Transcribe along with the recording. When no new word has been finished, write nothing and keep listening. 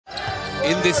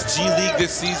in this G League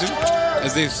this season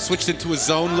as they've switched into a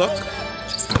zone look.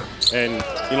 And,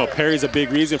 you know, Perry's a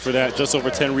big reason for that, just over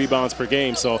 10 rebounds per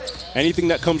game. So anything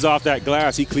that comes off that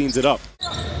glass, he cleans it up.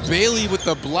 Bailey with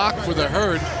the block for the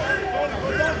Herd.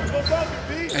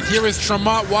 And here is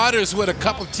Tremont Waters, who had a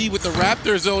cup of tea with the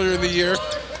Raptors earlier in the year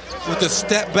with a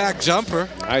step-back jumper.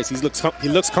 Nice. He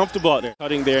looks comfortable out there,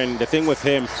 cutting there. And the thing with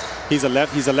him, he's a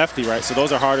lefty, right? So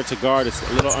those are harder to guard. It's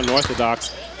a little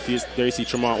unorthodox. There you see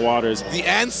Tremont Waters. The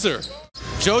answer.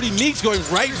 Jody Meeks going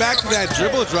right back to that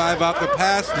dribble drive out the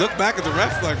pass. Look back at the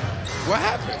refs like, what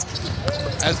happened?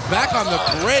 As back on the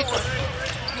break,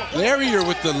 Larrier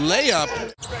with the layup.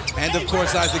 And of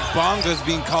course, Isaac Bonga is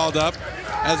being called up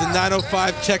as a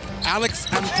 9:05 check Alex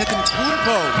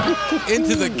Antetokounmpo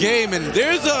into the game. And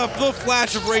there's a little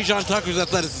flash of Rajon Tucker's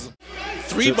athleticism.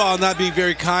 Three ball not being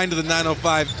very kind to the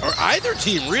 905, or either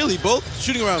team really, both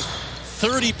shooting around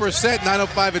 30%,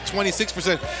 905 at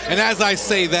 26%. And as I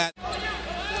say that,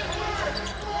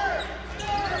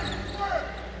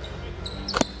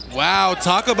 wow,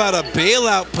 talk about a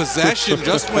bailout possession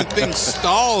just when things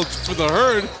stalled for the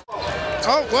Herd.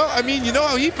 Oh, well, I mean, you know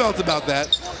how he felt about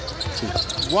that.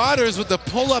 Waters with the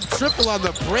pull-up triple on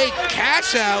the break,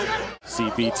 cash out.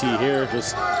 CBT here,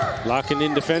 just locking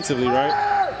in defensively,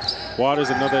 right? Waters,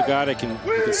 another guy that can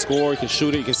score, he can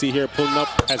shoot it. You can see here pulling up,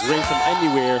 has range from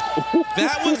anywhere.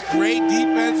 That was great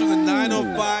defense from the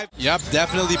 905. Yep,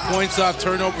 definitely points off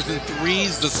turnovers and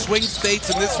threes. The swing states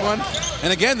in this one.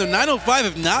 And again, the 905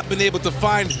 have not been able to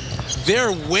find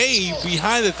their way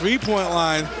behind the three-point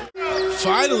line.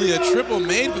 Finally, a triple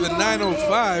made for the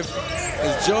 905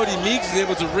 as Jody Meeks is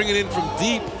able to bring it in from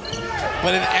deep.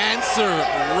 But an answer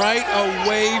right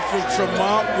away from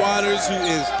Tremont Waters, who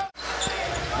is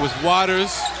with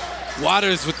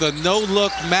Waters with the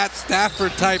no-look Matt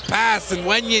Stafford type pass, and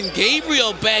Wenyen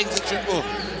Gabriel bangs the triple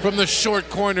from the short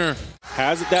corner.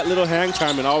 Has that little hang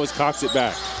time and always cocks it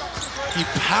back. He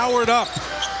powered up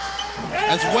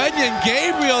as Wenyen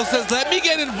Gabriel says, let me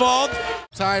get involved.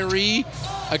 Tyree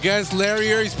against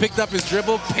Larrier, he's picked up his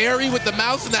dribble. Perry with the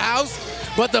mouse in the house,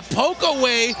 but the poke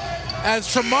away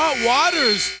as Tremont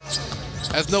Waters,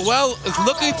 as Noel is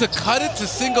looking to cut it to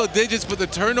single digits, but the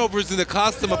turnovers in the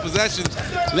cost him a possession.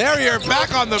 Larrier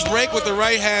back on the break with the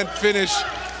right-hand finish.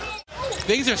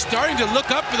 Things are starting to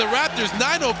look up for the Raptors.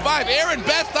 9:05, Aaron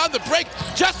Best on the break.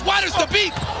 Just Waters to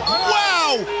beat.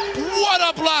 Wow,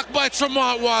 what a block by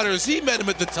Tremont Waters. He met him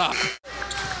at the top.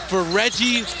 For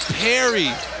Reggie Perry,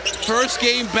 first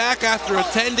game back after a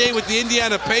 10-day with the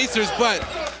Indiana Pacers, but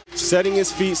setting his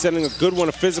feet, setting a good one,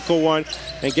 a physical one,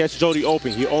 and gets Jody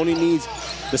open. He only needs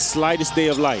the slightest day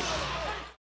of light.